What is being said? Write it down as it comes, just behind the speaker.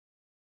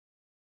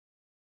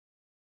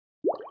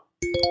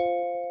Good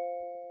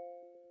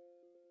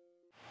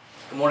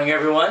morning,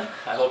 everyone.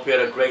 I hope you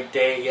had a great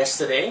day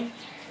yesterday.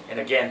 And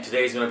again,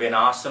 today is going to be an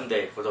awesome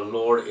day, for the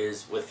Lord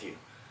is with you.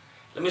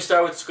 Let me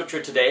start with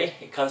scripture today.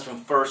 It comes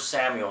from 1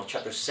 Samuel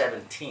chapter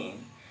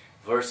 17,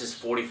 verses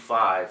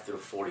 45 through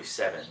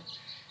 47.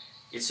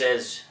 It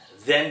says,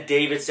 "Then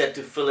David said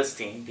to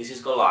Philistine," this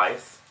is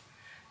Goliath,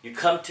 "You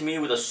come to me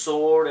with a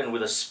sword and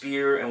with a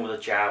spear and with a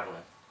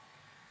javelin.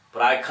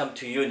 But I come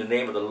to you in the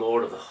name of the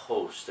Lord of the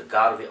hosts, the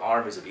God of the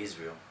armies of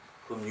Israel,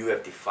 whom you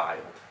have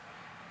defiled.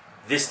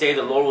 This day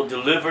the Lord will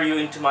deliver you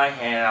into my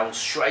hand. I will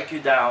strike you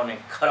down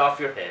and cut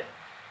off your head.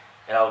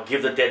 And I will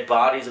give the dead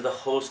bodies of the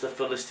host of the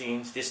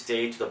Philistines this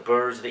day to the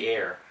birds of the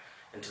air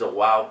and to the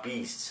wild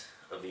beasts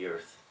of the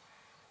earth.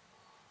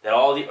 That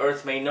all the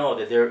earth may know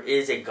that there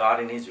is a God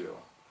in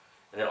Israel,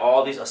 and that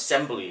all this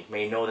assembly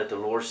may know that the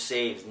Lord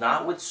saves,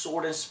 not with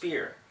sword and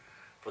spear,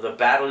 for the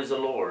battle is the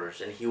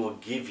Lord's, and he will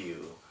give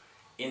you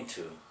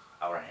into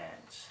our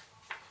hands."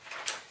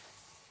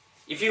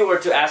 If you were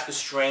to ask a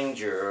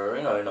stranger,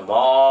 in a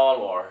mall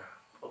or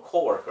a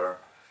coworker,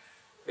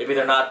 maybe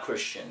they're not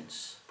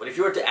Christians, but if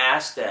you were to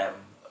ask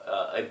them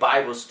a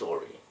Bible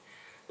story,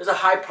 there's a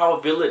high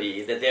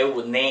probability that they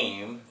would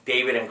name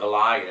David and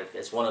Goliath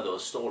as one of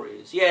those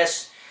stories.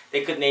 Yes,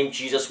 they could name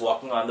Jesus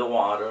walking on the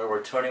water,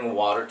 or turning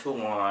water to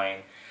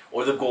wine,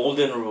 or the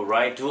golden rule,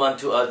 right? Do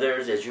unto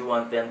others as you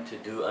want them to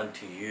do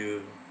unto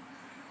you.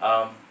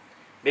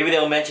 Maybe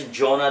they'll mention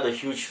Jonah, the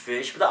huge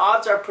fish, but the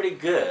odds are pretty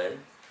good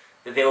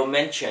that they will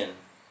mention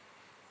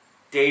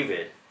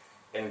David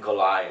and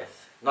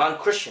Goliath.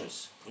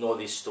 Non-Christians know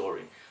this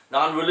story.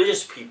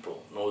 Non-religious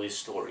people know this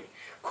story.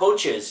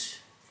 Coaches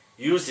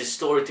use this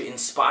story to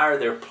inspire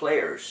their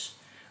players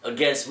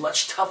against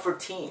much tougher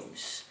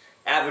teams.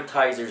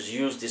 Advertisers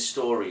use this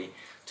story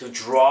to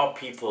draw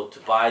people to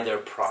buy their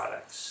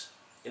products.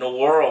 In a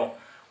world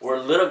where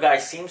little guy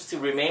seems to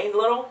remain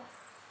little,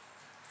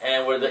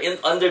 and where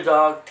the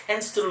underdog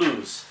tends to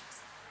lose,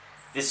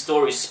 this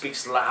story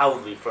speaks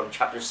loudly from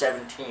chapter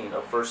 17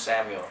 of 1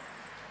 Samuel.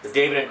 The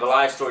David and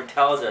Goliath story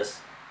tells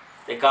us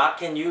that God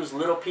can use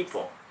little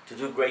people to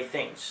do great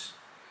things.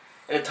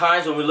 And at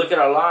times when we look at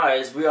our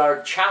lives, we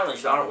are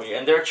challenged, aren't we?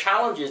 And there are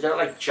challenges that are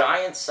like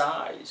giant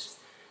size.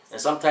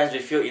 And sometimes we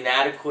feel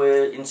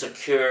inadequate,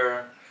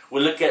 insecure.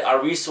 We look at our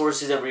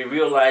resources and we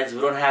realize we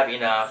don't have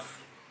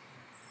enough.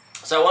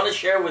 So I want to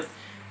share with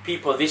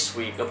people this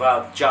week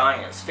about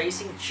giants,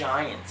 facing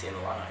giants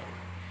in life.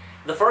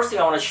 The first thing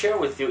I want to share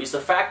with you is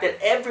the fact that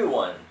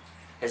everyone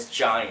has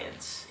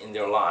giants in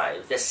their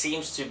lives that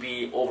seems to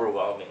be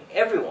overwhelming.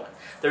 Everyone.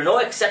 There are no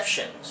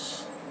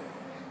exceptions.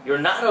 You're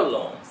not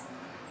alone.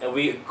 And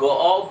we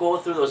all go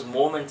through those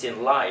moments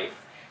in life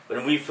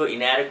when we feel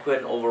inadequate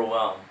and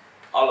overwhelmed.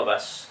 All of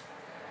us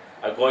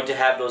are going to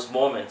have those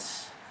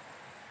moments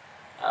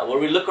where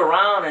we look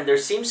around and there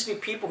seems to be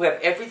people who have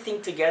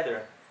everything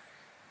together,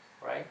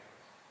 right?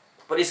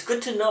 But it's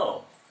good to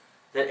know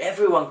that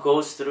everyone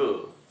goes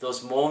through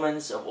those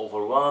moments of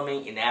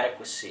overwhelming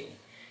inadequacy,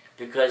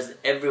 because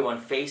everyone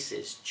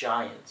faces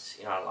giants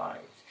in our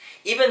lives.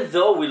 Even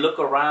though we look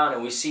around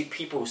and we see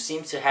people who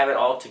seem to have it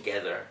all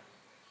together,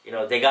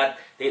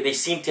 they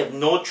seem to have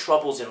no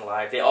troubles in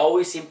life. They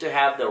always seem to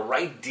have the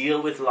right deal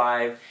with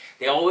life.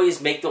 They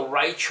always make the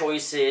right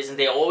choices, and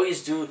they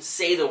always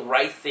say the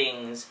right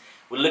things.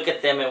 We look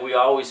at them and we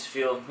always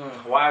feel,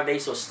 why are they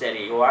so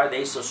steady? Why are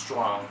they so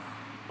strong?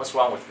 What's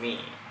wrong with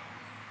me?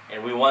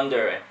 And we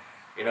wonder,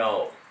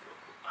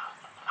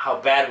 how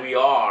bad we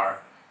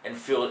are, and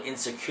feel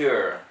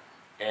insecure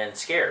and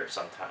scared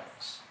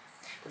sometimes.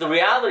 But the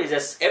reality is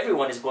that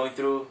everyone is going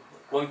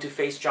to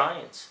face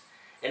giants.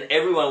 And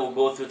everyone will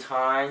go through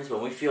times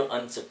when we feel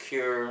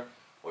insecure,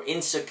 or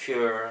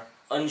insecure,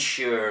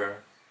 unsure,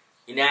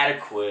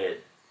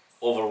 inadequate,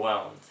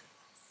 overwhelmed.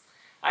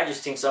 I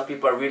just think some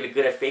people are really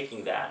good at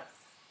faking that.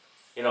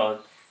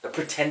 They're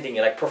pretending,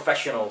 like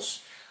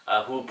professionals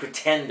who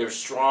pretend they're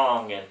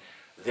strong and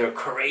they're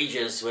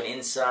courageous when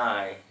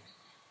inside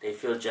they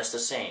feel just the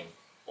same,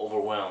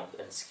 overwhelmed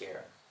and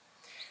scared.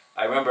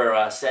 I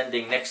remember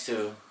standing next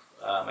to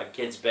my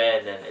kids'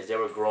 bed, and as they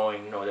were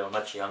growing, they were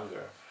much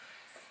younger.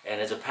 And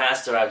as a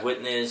pastor, I've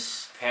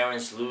witnessed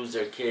parents lose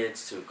their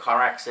kids to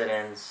car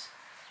accidents,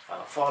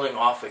 falling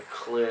off a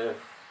cliff,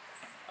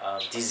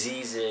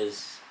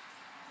 diseases,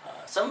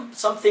 some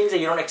things that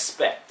you don't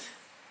expect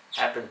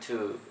happen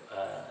to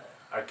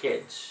our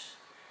kids.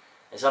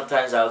 And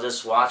sometimes I'll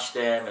just watch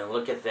them and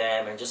look at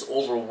them and just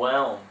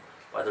overwhelmed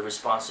by the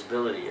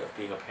responsibility of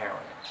being a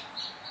parent.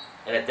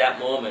 And at that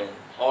moment,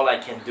 all I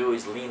can do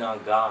is lean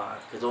on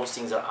God, because those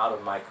things are out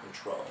of my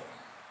control.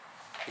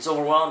 It's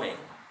overwhelming.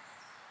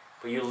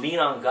 But you lean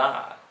on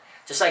God.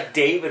 Just like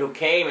David, who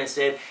came and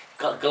said,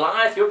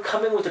 Goliath, you're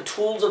coming with the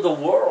tools of the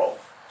world.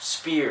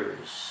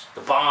 Spears,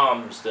 the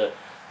bombs, the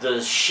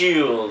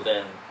shield,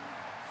 and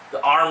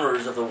the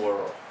armors of the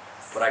world.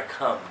 But I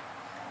come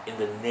in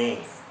the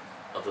name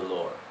of the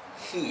Lord.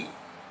 He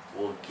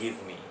will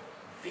give me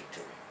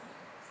victory.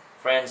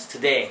 Friends,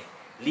 today,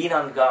 Lean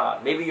on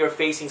God. Maybe you're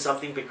facing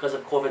something because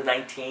of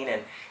COVID-19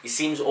 and it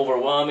seems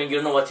overwhelming. You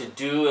don't know what to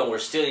do and we're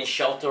still in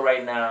shelter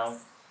right now.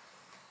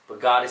 But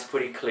God is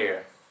pretty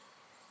clear.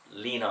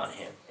 Lean on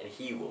Him and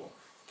He will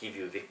give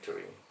you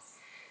victory.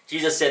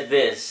 Jesus said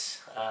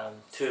this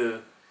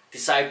to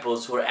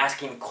disciples who were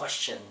asking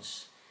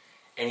questions.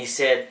 And He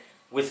said,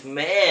 with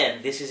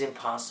man, this is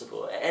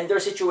impossible. And there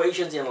are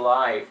situations in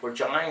life where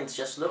giants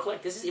just look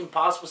like this is an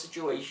impossible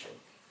situation.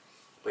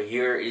 But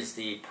here is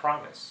the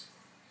promise.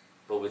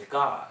 But with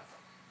God,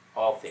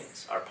 all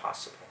things are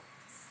possible.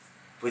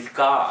 With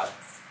God,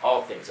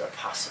 all things are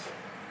possible.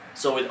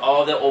 So with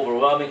all the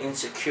overwhelming,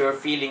 insecure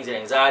feelings and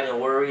anxiety and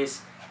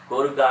worries,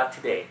 go to God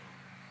today.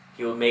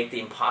 He will make the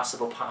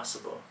impossible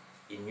possible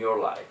in your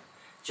life,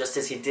 just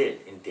as He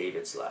did in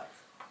David's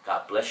life.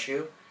 God bless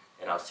you,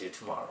 and I'll see you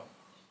tomorrow.